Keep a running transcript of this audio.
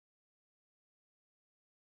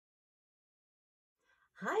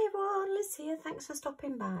Hi everyone, Liz here, thanks for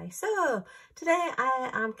stopping by. So, today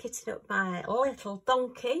I am kitting up my little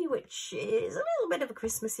donkey, which is a little bit of a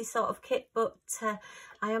Christmassy sort of kit, but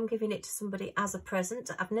I am giving it to somebody as a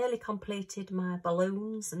present. I've nearly completed my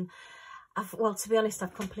balloons and well, to be honest,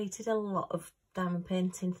 I've completed a lot of diamond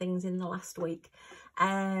painting things in the last week.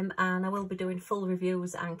 And I will be doing full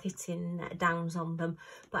reviews and kitting downs on them,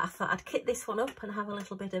 but I thought I'd kit this one up and have a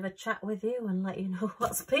little bit of a chat with you and let you know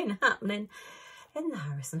what's been happening in the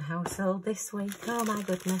Harrison household this week. Oh my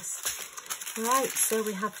goodness. Right, so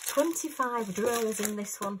we have 25 drills in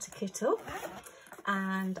this one to kit up,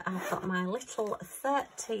 and I've got my little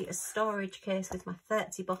 30 storage case with my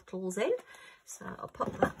 30 bottles in, so I'll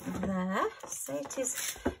put that there. So it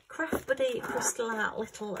is Craft Buddy Crystal Art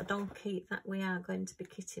little donkey that we are going to be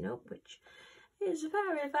kitting up, which is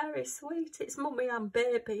very, very sweet. It's mummy and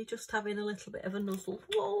baby just having a little bit of a nuzzle.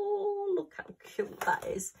 Whoa, look how cute that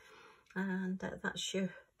is. And that's your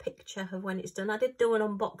picture of when it's done. I did do an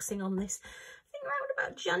unboxing on this, I think around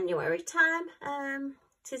about January time.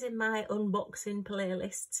 It is in my unboxing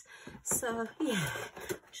playlists. So yeah,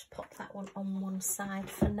 just pop that one on one side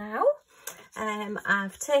for now.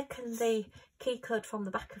 I've taken the key code from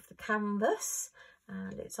the back of the canvas,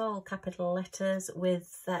 and it's all capital letters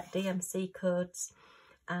with DMC codes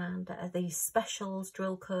and these specials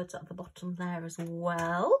drill codes at the bottom there as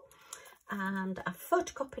well. And I've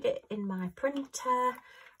photocopied it in my printer,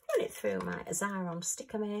 run it through my Xyron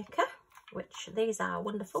sticker maker, which these are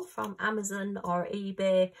wonderful from Amazon or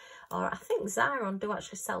eBay, or I think Xyron do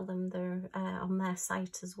actually sell them. They're on their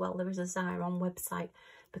site as well. There is a Xyron website,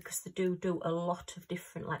 because they do a lot of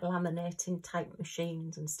different like laminating type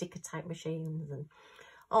machines and sticker type machines and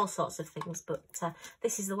all sorts of things, but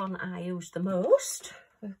this is the one I use the most.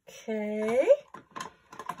 Okay.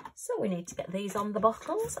 So we need to get these on the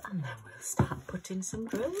bottles and then we'll start putting some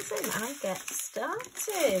drills in and get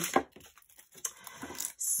started.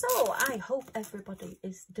 So I hope everybody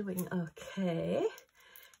is doing okay.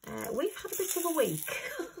 We've had a bit of a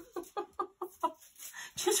week.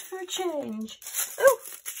 Just for a change. Oh,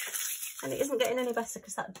 and it isn't getting any better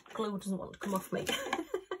because that glue doesn't want to come off me.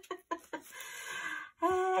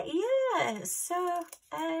 Yeah, so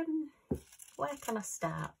where can I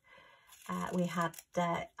start? We had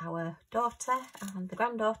our daughter and the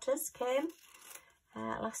granddaughters came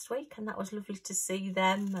last week, and that was lovely to see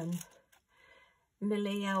them. And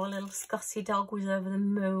Millie, our little Scotty dog, was over the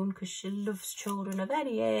moon because she loves children of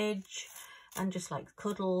any age and just like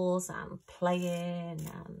cuddles and playing.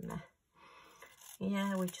 And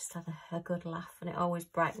yeah, we just had a good laugh, and it always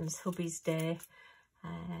brightens hubby's day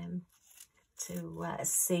to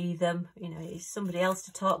see them. You know, it's somebody else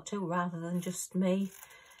to talk to rather than just me.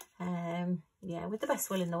 Yeah, with the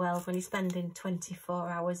best will in the world, when you're spending 24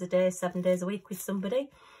 hours a day, 7 days a week with somebody,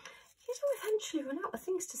 you do eventually run out of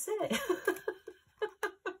things to say.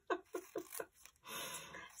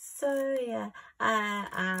 So yeah,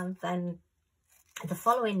 and then the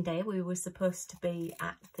following day we were supposed to be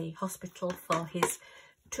at the hospital for his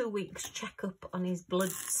 2 weeks checkup on his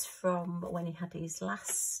bloods from when he had his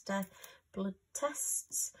last blood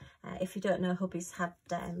tests. If you don't know, hubby's had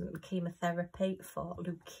chemotherapy for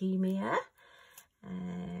leukemia,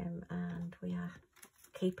 and we are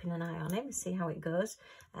keeping an eye on him, see how it goes.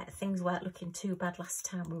 Things weren't looking too bad last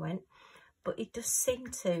time we went, but he does seem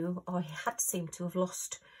to, or he had seemed to have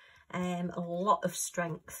lost a lot of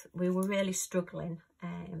strength. We were really struggling,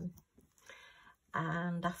 and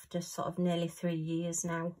after sort of nearly 3 years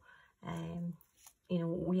now, you know,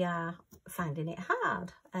 we are finding it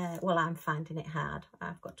hard. Well, I'm finding it hard,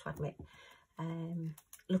 I've got to admit.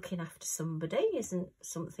 Looking after somebody isn't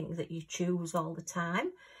something that you choose all the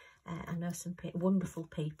time. I know some wonderful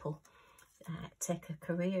people take a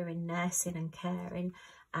career in nursing and caring,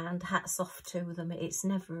 and hats off to them. It's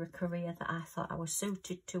never a career that I thought I was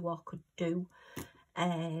suited to or could do.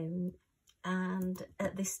 And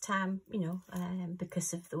at this time, you know,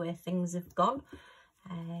 because of the way things have gone,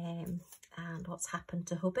 and what's happened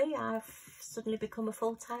to hubby, I've suddenly become a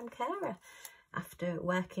full-time carer after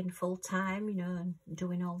working full-time, you know, and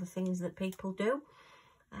doing all the things that people do.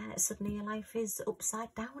 Suddenly your life is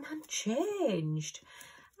upside down and changed,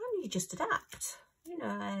 and you just adapt, you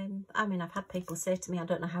know. I mean, I've had people say to me, I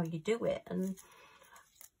don't know how you do it, and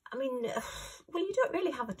I mean, well, you don't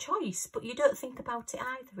really have a choice, but you don't think about it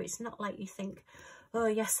either. It's not like you think, oh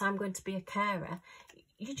yes, I'm going to be a carer.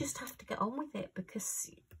 You just have to get on with it, because,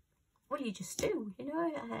 well, you just do, you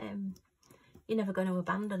know. You're never going to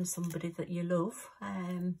abandon somebody that you love.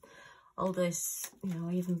 All this, you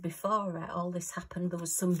know, even before all this happened, there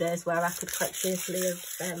was some days where I could quite cheerfully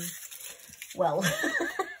have, well,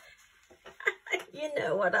 you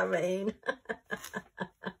know what I mean.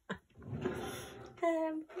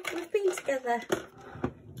 together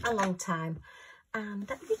a long time, and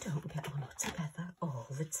we don't get on together all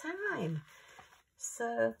the time.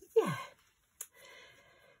 So yeah.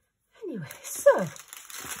 Anyway, so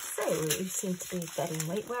we seem to be getting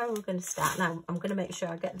late. Where are we going to start now? I'm going to make sure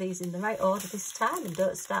I get these in the right order this time and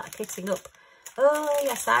don't start kitting up. Oh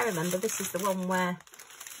yes, I remember. This is the one where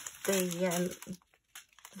the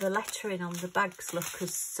lettering on the bags look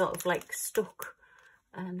as sort of like stuck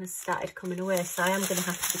and has started coming away. So I am going to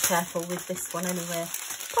have to be careful with this one anyway.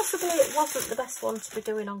 Possibly it wasn't the best one to be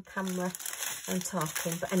doing on camera and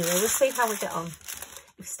talking, but anyway, we'll see how we get on.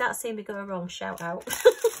 If you start seeing me go wrong, shout out.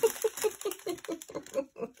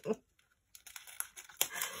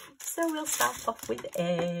 So we'll start off with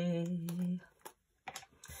A.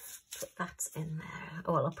 Put that in there.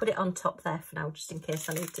 Oh, well, I'll put it on top there for now, just in case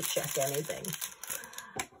I need to check anything.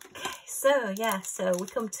 Okay, so yeah, so we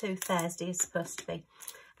come to Thursday, it's supposed to be.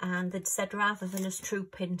 And they'd said rather than us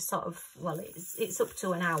trooping sort of, well, it's up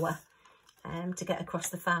to an hour to get across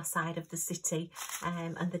the far side of the city.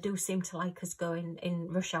 And they do seem to like us going in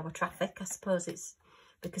rush hour traffic. I suppose it's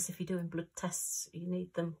because if you're doing blood tests, you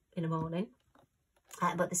need them in the morning.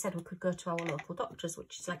 But they said we could go to our local doctors,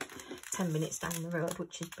 which is like 10 minutes down the road,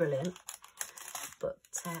 which is brilliant. But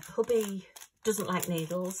hubby doesn't like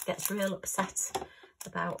needles, gets real upset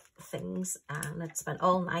about things, and had spent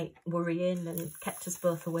all night worrying and kept us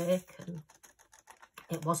both awake, and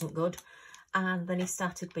it wasn't good. And then he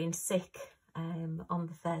started being sick on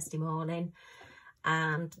the Thursday morning,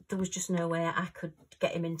 and there was just no way I could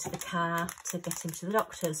get him into the car to get him to the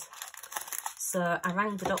doctors. So I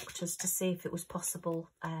rang the doctors to see if it was possible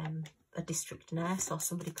a district nurse or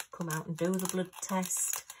somebody could come out and do the blood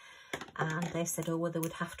test. And they said, oh, well, they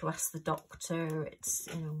would have to ask the doctor. It's,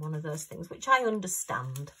 you know, one of those things, which I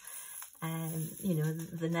understand. You know,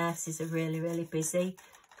 the nurses are really, really busy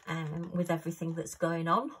with everything that's going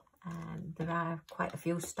on. There are quite a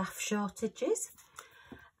few staff shortages,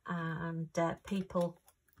 and people,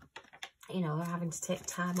 you know, are having to take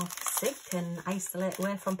time off sick and isolate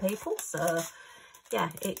away from people. So yeah,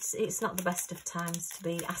 it's not the best of times to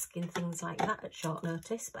be asking things like that at short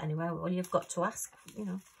notice. But anyway, well, you've got to ask, you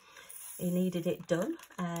know. He needed it done.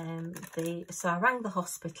 So I rang the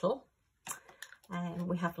hospital.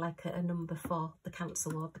 We have like a number for the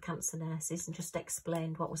cancer ward, the cancer nurses, and just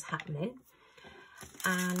explained what was happening.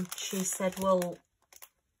 And she said, well,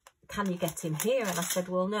 can you get him here? And I said,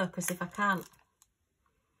 well, no, because if I can't,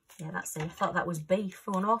 yeah, that's it. I thought that was B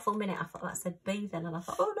for an awful minute. I thought that said B then, and I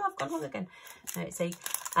thought, oh no, I've gone wrong again. No, it's E.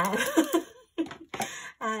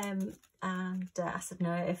 And I said,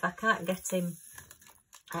 no, if I can't get him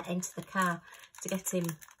into the car to get him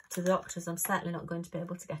to the doctors, I'm certainly not going to be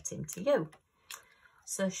able to get him to you.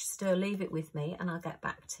 So she said, oh, leave it with me and I'll get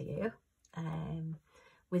back to you.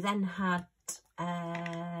 We then had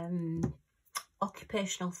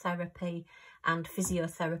occupational therapy and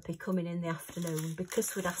physiotherapy coming in the afternoon.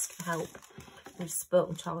 Because we'd asked for help, we've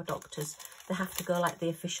spoken to our doctors, they have to go like the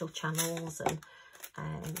official channels,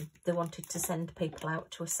 and they wanted to send people out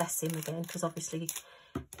to assess him again, because obviously,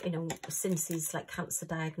 you know, since his like cancer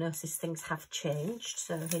diagnosis, things have changed,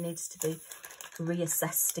 so he needs to be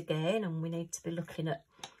reassessed again, and we need to be looking at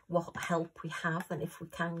what help we have and if we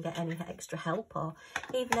can get any extra help, or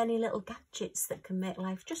even any little gadgets that can make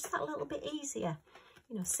life just that little bit easier.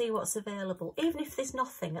 You know, see what's available. Even if there's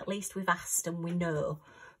nothing, at least we've asked and we know.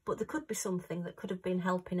 But there could be something that could have been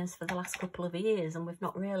helping us for the last couple of years and we've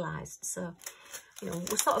not realised. So, you know,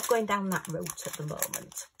 we're sort of going down that route at the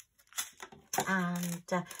moment.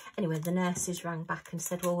 And anyway, the nurses rang back and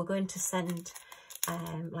said, well, we're going to send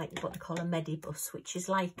like what they call a medibus, which is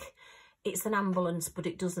like, it's an ambulance, but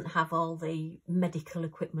it doesn't have all the medical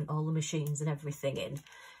equipment, all the machines and everything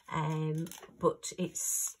in. But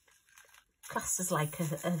it's classed as like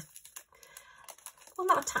well,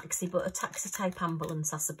 not a taxi, but a taxi type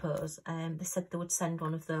ambulance, I suppose. They said they would send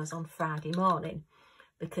one of those on Friday morning,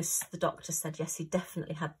 because the doctor said, yes, he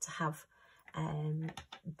definitely had to have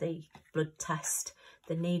the blood test.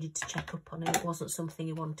 They needed to check up on it. It wasn't something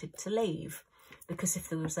he wanted to leave, because if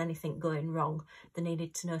there was anything going wrong, they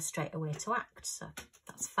needed to know straight away to act. So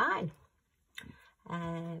that's fine.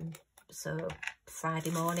 So Friday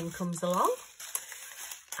morning comes along,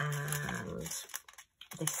 and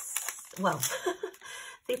this, well,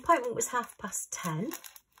 the appointment was 10:30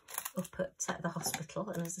 up at the hospital,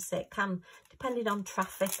 and as I say, it can, depending on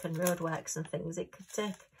traffic and roadworks and things, it could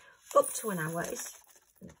take up to an hour.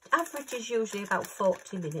 Average is usually about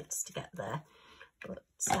 40 minutes to get there, but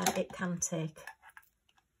it can take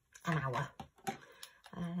an hour,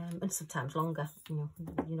 and sometimes longer. You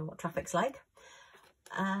know what traffic's like.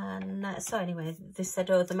 And so anyway, they said,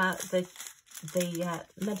 oh, the the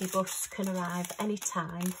Medibus can arrive any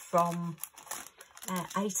time from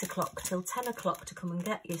 8 o'clock till 10 o'clock to come and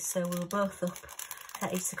get you. So we were both up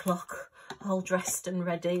at 8 o'clock, all dressed and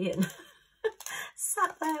ready, and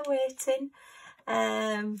sat there waiting.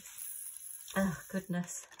 Oh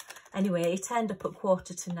goodness. Anyway, he turned up at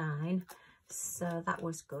 8:45, so that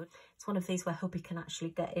was good. It's one of these where hubby can actually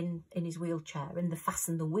get in his wheelchair, and they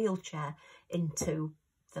fasten the wheelchair into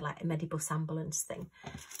the like Medibus ambulance thing.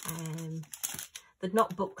 They'd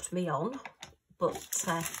not booked me on, but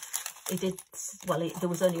he did. Well, there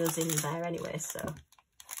was only us in there anyway, so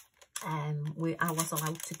I was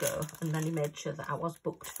allowed to go, and then he made sure that I was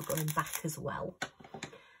booked for going back as well.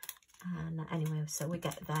 And anyway, so we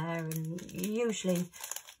get there, and usually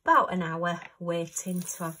about an hour waiting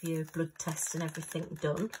to have your blood test and everything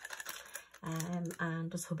done.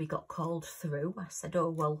 And as hubby got called through, I said, oh,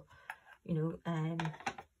 well, you know,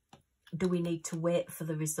 do we need to wait for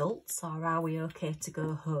the results, or are we okay to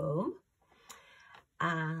go home?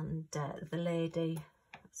 And the lady,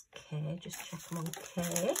 that's Kay, just check I'm on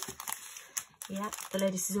Kay. Yeah, the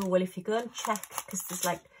lady says, oh, well, if you go and check, because there's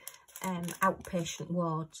like outpatient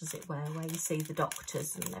wards, as it were, where you see the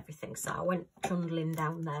doctors and everything. So I went trundling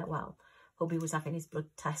down there while hubby was having his blood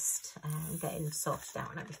test and getting sorted out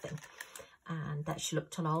and everything. And she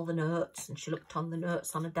looked on all the notes, and she looked on the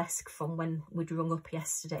notes on a desk from when we'd rung up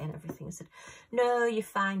yesterday and everything, and said, no, you're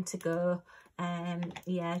fine to go.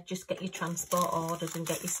 Yeah, just get your transport ordered and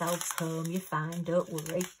get yourselves home. You're fine, don't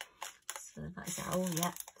worry. So that is, oh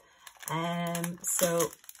yeah.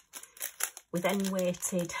 So we then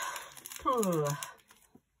waited. Oh,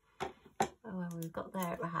 well, we got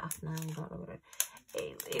there at 9:30.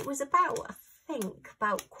 It was about, I think,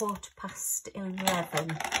 about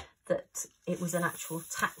 11:15 that it was an actual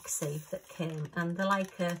taxi that came, and they're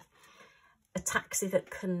like a taxi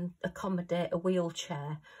that can accommodate a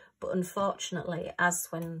wheelchair. But unfortunately, as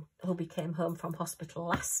when hubby came home from hospital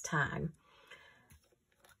last time,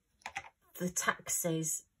 the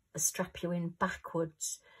taxis strap you in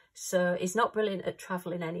backwards. So he's not brilliant at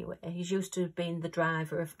travelling anyway. He's used to being the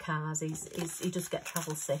driver of cars. He does get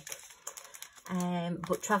travel sick.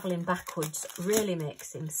 But travelling backwards really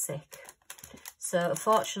makes him sick. So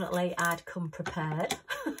fortunately, I'd come prepared.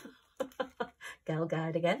 Girl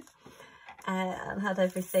guide again. And had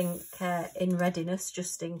everything in readiness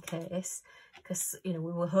just in case. Because, you know,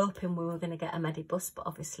 we were hoping we were going to get a Medibus, but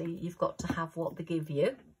obviously you've got to have what they give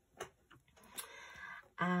you.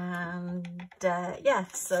 And yeah,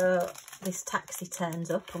 so this taxi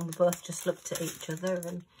turns up, and we both just looked at each other,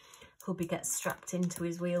 and hubby gets strapped into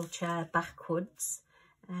his wheelchair backwards.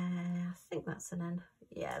 I think that's an N.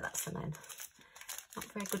 Yeah, that's an N. Not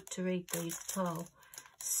very good to read these at all.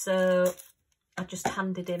 So I just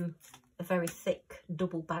handed him a very thick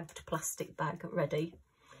double-bagged plastic bag ready,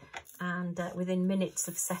 and within minutes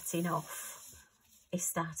of setting off, he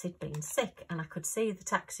started being sick, and I could see the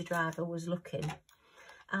taxi driver was looking.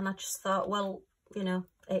 And I just thought, well, you know,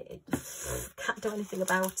 can't do anything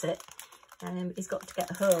about it. He's got to get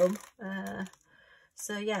home.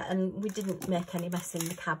 So, yeah, and we didn't make any mess in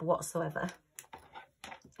the cab whatsoever.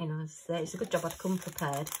 You know, it's a good job I'd come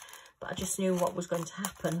prepared. But I just knew what was going to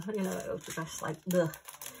happen. You know, it was just like, ugh.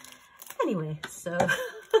 Anyway, so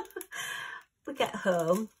we get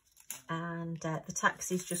home, and the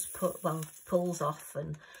taxi's just pulls off.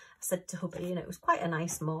 And I said to hubby, you know, it was quite a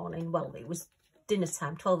nice morning. Well, it was dinner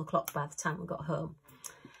time, 12 o'clock by the time we got home,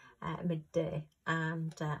 midday.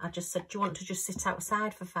 And I just said, do you want to just sit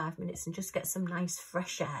outside for 5 minutes and just get some nice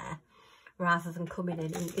fresh air, rather than coming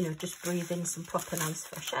in and, you know, just breathe in some proper nice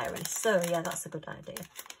fresh air? And so, yeah, that's a good idea.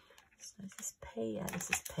 So is this P? Yeah, this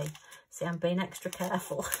is P. See, I'm being extra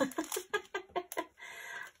careful.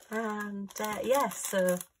 And yeah,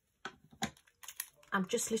 so I'm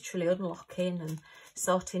just literally unlocking and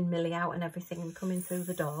sorting Millie out and everything and coming through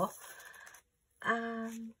the door.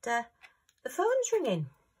 And the phone's ringing.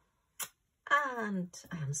 And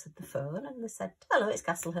I answered the phone, and they said, hello, it's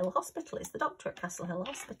Castle Hill Hospital. It's the doctor at Castle Hill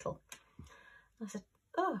Hospital. I said,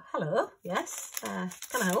 oh, hello, yes,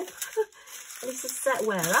 can I help? And he says,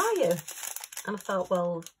 where are you? And I thought,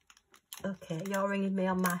 well, okay, you're ringing me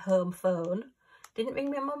on my home phone. Didn't ring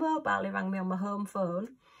me on my mobile, he rang me on my home phone.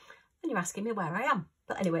 And you're asking me where I am.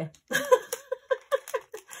 But anyway,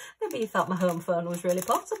 maybe you thought my home phone was really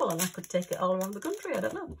portable and I could take it all around the country, I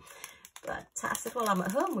don't know. But I said, well, I'm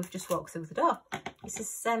at home, we've just walked through the door. He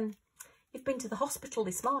says, you've been to the hospital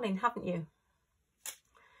this morning, haven't you?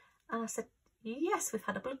 And I said, yes, we've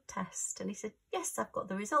had a blood test. And he said, yes, I've got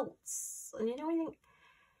the results. And you know, I think,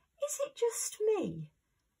 is it just me?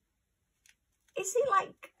 Is it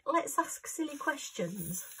like, let's ask silly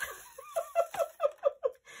questions?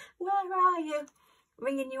 where are you?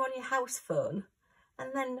 Ringing you on your house phone.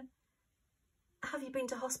 And then, have you been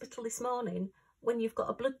to hospital this morning when you've got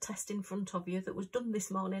a blood test in front of you that was done this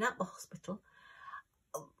morning at the hospital?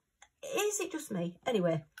 Is it just me?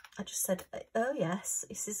 Anyway, I just said, oh yes.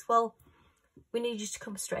 He says, well, we need you to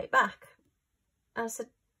come straight back. And I said,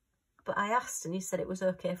 but I asked and he said it was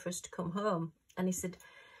okay for us to come home. And he said,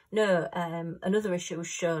 no, another issue has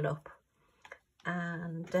shown up.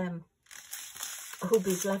 And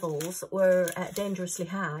Hubby's levels were dangerously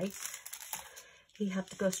high. He had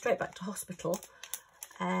to go straight back to hospital.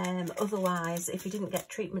 Otherwise, if he didn't get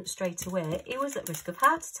treatment straight away, he was at risk of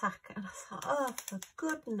heart attack. And I thought, oh, for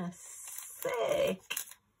goodness sake.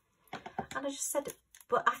 And I just said,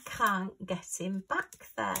 but I can't get him back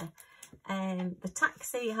there. The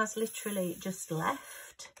taxi has literally just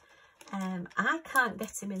left. I can't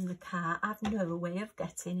get him in the car. I've no way of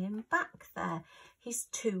getting him back there. He's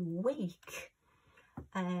too weak.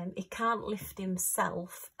 He can't lift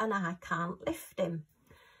himself and I can't lift him.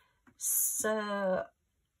 So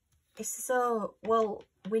he says, oh, well,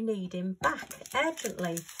 we need him back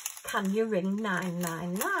urgently. Can you ring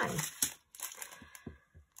 999?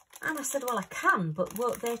 And I said, well, I can, but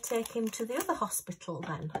won't they take him to the other hospital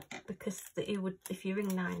then? Because he would, if you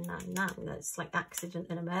ring 999, that's like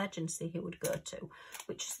accident and emergency he would go to,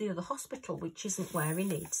 which is the other hospital, which isn't where he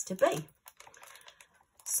needs to be.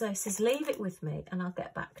 So he says, leave it with me and I'll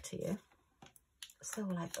get back to you. So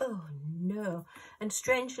we're like, oh no. And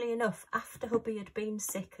strangely enough, after Hubby had been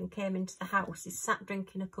sick and came into the house, he's sat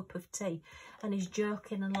drinking a cup of tea and he's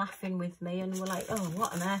joking and laughing with me. And we're like, oh,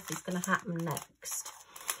 what on earth is going to happen next?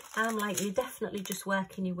 I'm like, you're definitely just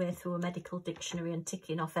working your way through a medical dictionary and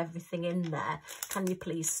ticking off everything in there. Can you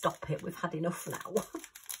please stop it? We've had enough now.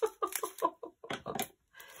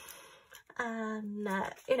 And,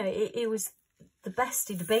 you know, it was the best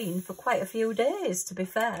he'd been for quite a few days, to be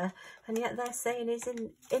fair. And yet they're saying he's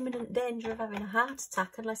in imminent danger of having a heart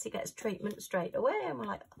attack unless he gets treatment straight away. And we're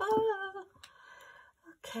like, oh,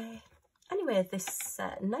 okay. Anyway, this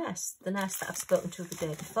nurse, the nurse that I've spoken to the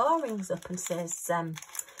day before, rings up and says,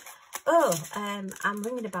 I'm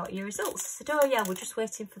ringing about your results. I said, oh yeah, we're just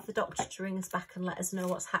waiting for the doctor to ring us back and let us know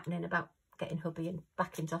what's happening about getting Hubby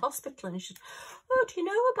back into hospital. And she said, oh, do you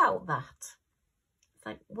know about that? It's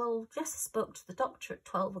like, well, yes, I spoke to the doctor at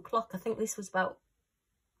 12 o'clock. I think this was about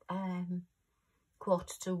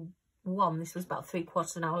 1:45. This was about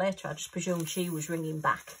 3/4 an hour later. I just presumed she was ringing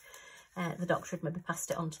back. The doctor had maybe passed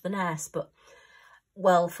it on to the nurse, but,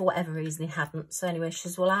 well, for whatever reason, he hadn't. So anyway, she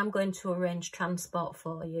says, well, I'm going to arrange transport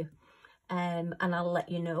for you, and I'll let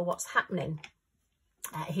you know what's happening.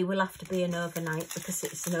 He will have to be an overnight because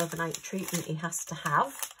it's an overnight treatment he has to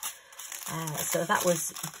have. So that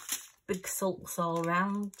was big sulks all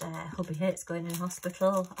round. Hubby hates going in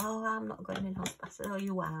hospital. Oh, I'm not going in hospital. I said, oh,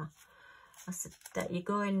 you are. I said, you're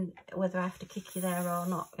going whether I have to kick you there or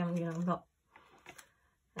not. I mean, you know, I'm not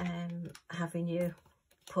having you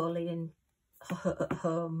poorly in at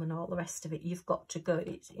home and all the rest of it. You've got to go,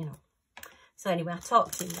 it's, you know. So anyway, I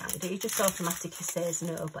talked him round. He just automatically says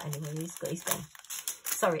no, but anyway, he's gone.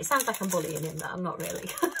 Sorry, it sounds like I'm bullying him, but I'm not really.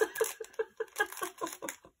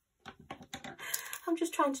 I'm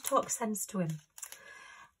just trying to talk sense to him.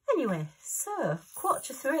 Anyway, so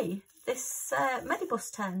 3:15, this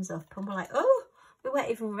medibus turns up and we're like, oh, we weren't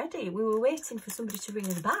even ready. We were waiting for somebody to ring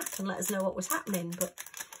us back and let us know what was happening, but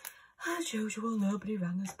as usual, nobody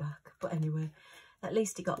rang us back. But anyway, at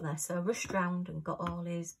least he got there. So I rushed round and got all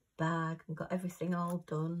his bag and got everything all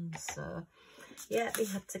done. So yeah, he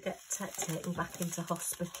had to get taken back into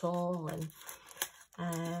hospital. And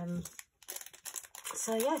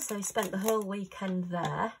so yeah, so he spent the whole weekend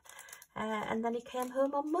there. And then he came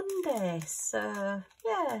home on Monday. So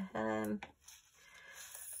yeah,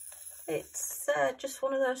 it's just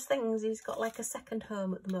one of those things. He's got like a second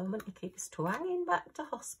home at the moment. He keeps twanging back to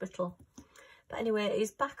hospital. But anyway,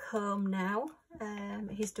 he's back home now.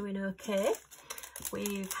 He's doing okay.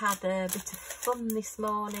 We've had a bit of fun this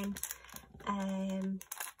morning.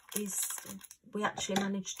 We actually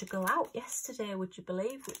managed to go out yesterday, would you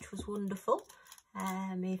believe, which was wonderful.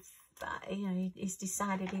 You know, he's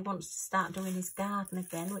decided he wants to start doing his garden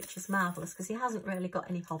again, which is marvellous because he hasn't really got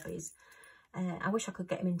any hobbies. I wish I could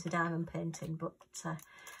get him into diamond painting, but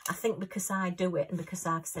I think because I do it and because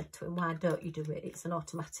I've said to him, why don't you do it, it's an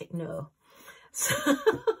automatic no. So, so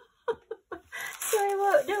he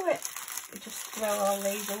won't do it. Just throw all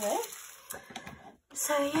these away.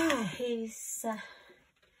 So yeah, he's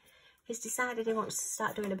decided he wants to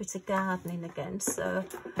start doing a bit of gardening again. So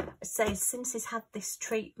I say since he's had this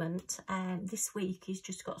treatment, this week he's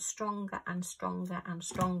just got stronger and stronger and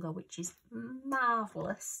stronger, which is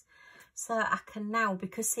marvellous. So I can now,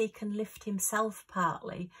 because he can lift himself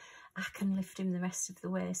partly, I can lift him the rest of the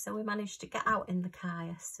way. So we managed to get out in the car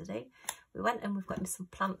yesterday. We went and we've got him some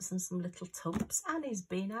plants and some little tubs, and he's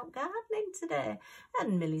been out gardening today.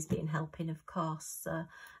 And Millie's been helping, of course. So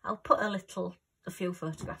I'll put a few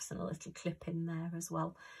photographs and a little clip in there as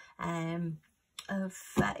well.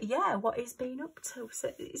 Yeah, what he's been up to.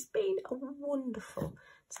 So it's been wonderful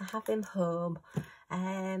to have him home,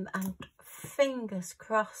 and fingers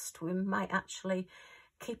crossed we might actually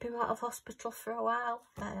keep him out of hospital for a while.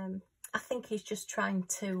 I think he's just trying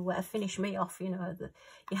to finish me off, you know.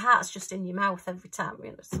 Your heart's just in your mouth every time,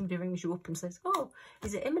 you know, somebody rings you up and says, oh,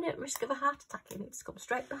 is it imminent risk of a heart attack? And it's come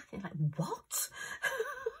straight back and you're like, what?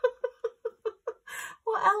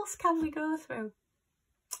 What else can we go through?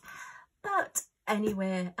 But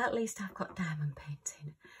anyway, at least I've got diamond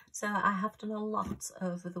painting. So I have done a lot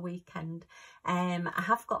over the weekend. I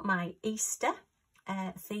have got my Easter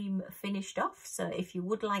theme finished off. So if you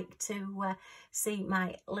would like to see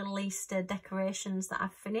my little Easter decorations that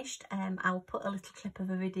I've finished, I'll put a little clip of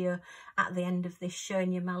a video at the end of this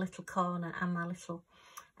showing you my little corner and my little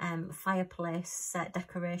fireplace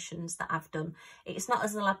decorations that I've done. It's not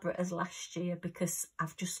as elaborate as last year because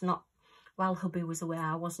I've just not, while hubby was away,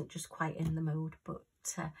 I wasn't just quite in the mood. But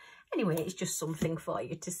anyway, it's just something for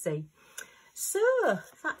you to see. So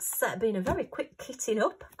that's been a very quick kitting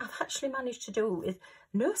up. I've actually managed to do it with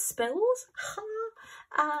no spills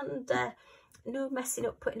and no messing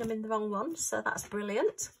up, putting them in the wrong one. So that's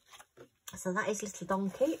brilliant. So that is little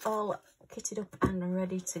donkey all kitted up and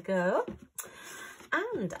ready to go.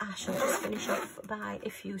 And I shall just finish off by,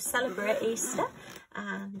 if you celebrate Easter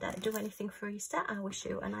and do anything for Easter, I wish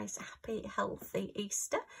you a nice, happy, healthy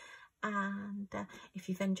Easter. And if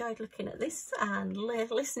you've enjoyed looking at this and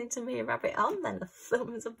listening to me rabbit on, then a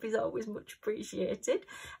thumbs up is always much appreciated.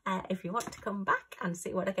 If you want to come back and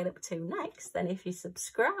see what I get up to next, then if you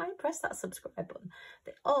subscribe, press that subscribe button,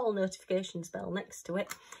 the all notifications bell next to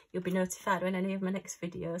it, you'll be notified when any of my next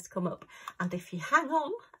videos come up. And if you hang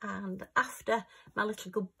on, and after my little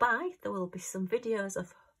goodbye, there will be some videos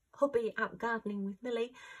of hubby out gardening with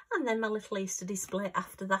Millie, and then my little Easter display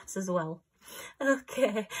after that as well.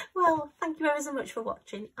 Okay, well, thank you ever so much for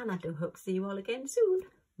watching, and I do hope to see you all again soon.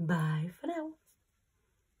 Bye for now.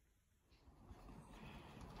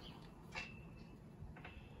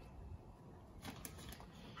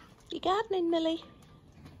 You gardening, Millie?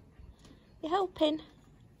 You helping?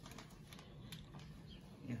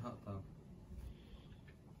 You help though.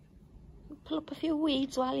 Pull up a few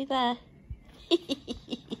weeds while you're there. And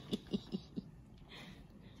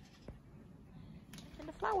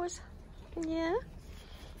the flowers. Yeah.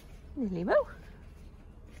 Nearly moo.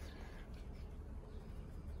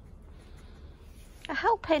 A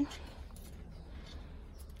helping.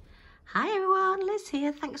 Hi everyone, Liz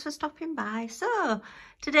here. Thanks for stopping by. So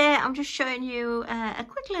today I'm just showing you a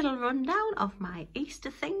quick little rundown of my Easter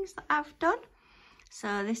things that I've done.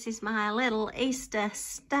 So this is my little Easter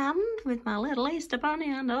stand with my little Easter bunny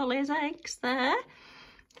and all his eggs there.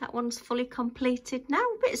 That one's fully completed now.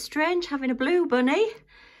 A bit strange having a blue bunny.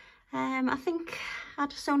 I think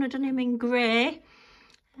I'd sooner done him in grey,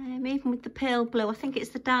 even with the pale blue. I think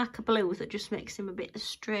it's the darker blue that just makes him a bit of a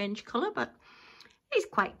strange colour, but he's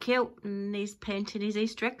quite cute, and he's painting his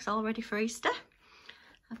Easter eggs all ready for Easter.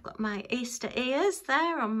 I've got my Easter ears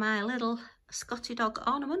there on my little Scotty dog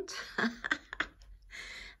ornament.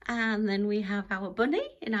 And then we have our bunny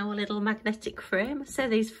in our little magnetic frame. I say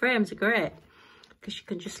these frames are great because you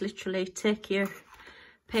can just literally take your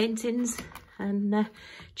paintings and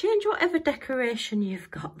change whatever decoration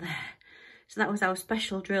you've got there. So that was our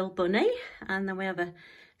special drill bunny, and then we have a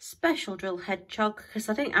special drill hedgehog because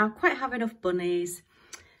I think I'll quite have enough bunnies.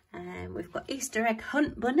 We've got Easter egg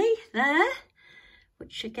hunt bunny there,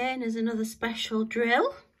 which again is another special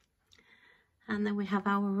drill. And then we have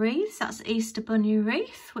our wreaths. That's Easter bunny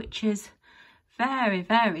wreath, which is very,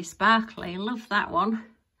 very sparkly. Love that one.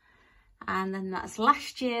 And then that's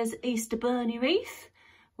last year's Easter bunny wreath,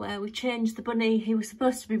 where we changed the bunny. He was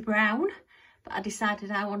supposed to be brown, but I decided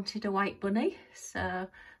I wanted a white bunny, so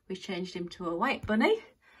we changed him to a white bunny.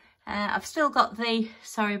 I've still got the,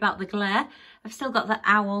 sorry about the glare, I've still got the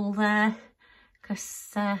owl there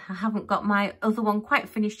because I haven't got my other one quite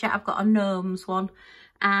finished yet. I've got a gnomes one,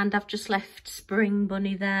 and I've just left spring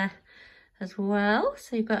bunny there as well.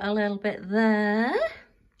 So you've got a little bit there.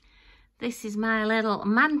 This is my little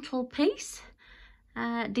mantelpiece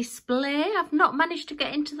display. I've not managed to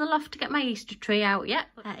get into the loft to get my Easter tree out yet.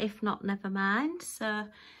 If not, never mind. So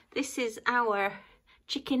this is our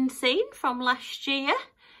chicken scene from last year,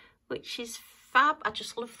 which is fab. I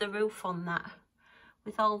just love the roof on that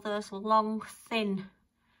with all those long, thin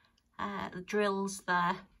drills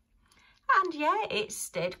there. And yeah, it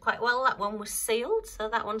stayed quite well. That one was sealed, so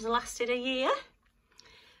that one's lasted a year.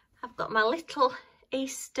 I've got my little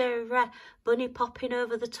Easter bunny popping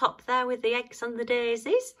over the top there with the eggs and the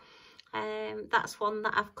daisies. That's one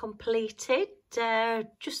that I've completed.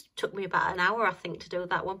 Just took me about an hour, I think, to do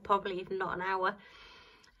that one, probably even not an hour.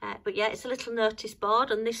 But yeah, it's a little notice board,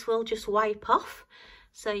 and this will just wipe off,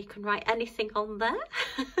 so you can write anything on there.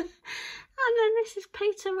 And then this is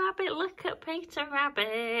Peter Rabbit. Look at Peter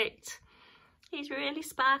Rabbit. He's really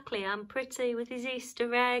sparkly and pretty with his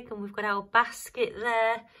Easter egg, and we've got our basket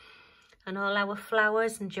there and all our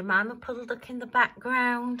flowers and Jemima Puddle Duck in the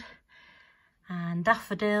background and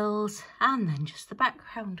daffodils, and then just the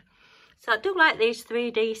background. So I do like these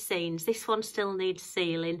 3D scenes. This one still needs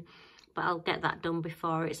sealing, but I'll get that done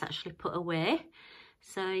before it's actually put away.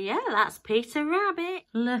 So yeah, that's Peter Rabbit.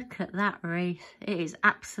 Look at that wreath. It is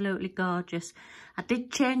absolutely gorgeous. I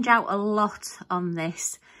did change out a lot on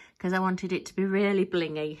this because I wanted it to be really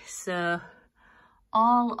blingy. So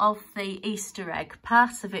all of the Easter egg,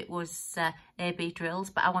 part of it was AB drills,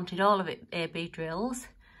 but I wanted all of it AB drills.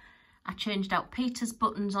 I changed out Peter's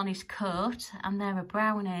buttons on his coat, and they're a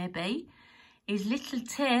brown AB. His little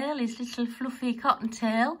tail, his little fluffy cotton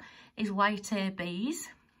tail, is white ABs.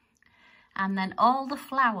 And then all the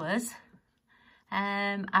flowers,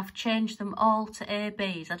 I've changed them all to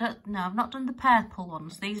ABs. I've not done the purple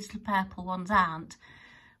ones. These little purple ones aren't.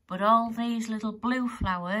 But all these little blue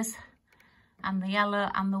flowers and the yellow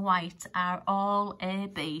and the white are all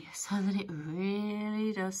AB, so that it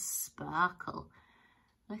really does sparkle.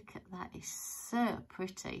 Look at that, it's so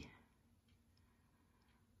pretty.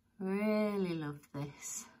 Really love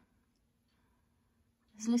this.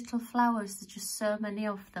 There's little flowers, there's just so many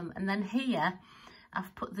of them. And then here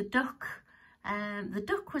I've put the duck. The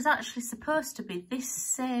duck was actually supposed to be this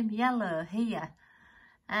same yellow here.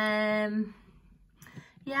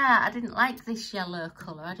 Yeah, I didn't like this yellow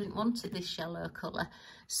colour. I didn't want it this yellow colour.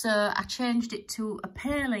 So I changed it to a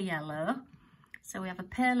paler yellow. So we have a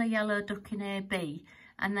paler yellow duck in AB.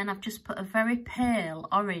 And then I've just put a very pale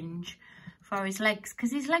orange for his legs,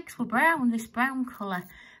 because his legs were brown, this brown colour.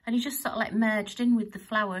 And he just sort of like merged in with the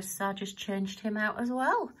flowers, so I just changed him out as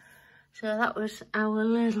well. So that was our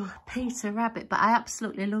little Peter Rabbit, but I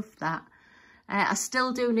absolutely love that. I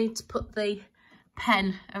still do need to put the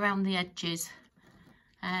pen around the edges.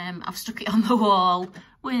 I've stuck it on the wall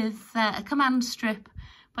with a command strip,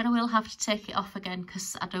 but I will have to take it off again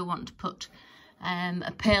because I do want to put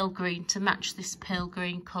a pale green to match this pale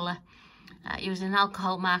green colour. Using an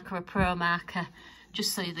alcohol marker, a pro marker,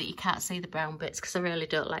 just so that you can't see the brown bits, because I really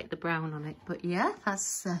don't like the brown on it. But yeah,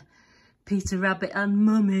 that's Peter Rabbit and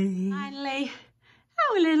Mummy. Finally,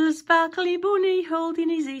 our little sparkly bunny holding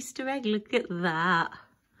his Easter egg. Look at that.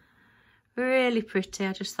 Really pretty.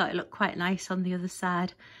 I just thought it looked quite nice on the other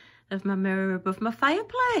side of my mirror above my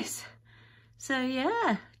fireplace. So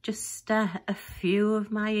yeah, just a few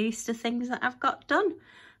of my Easter things that I've got done.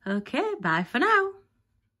 Okay, bye for now.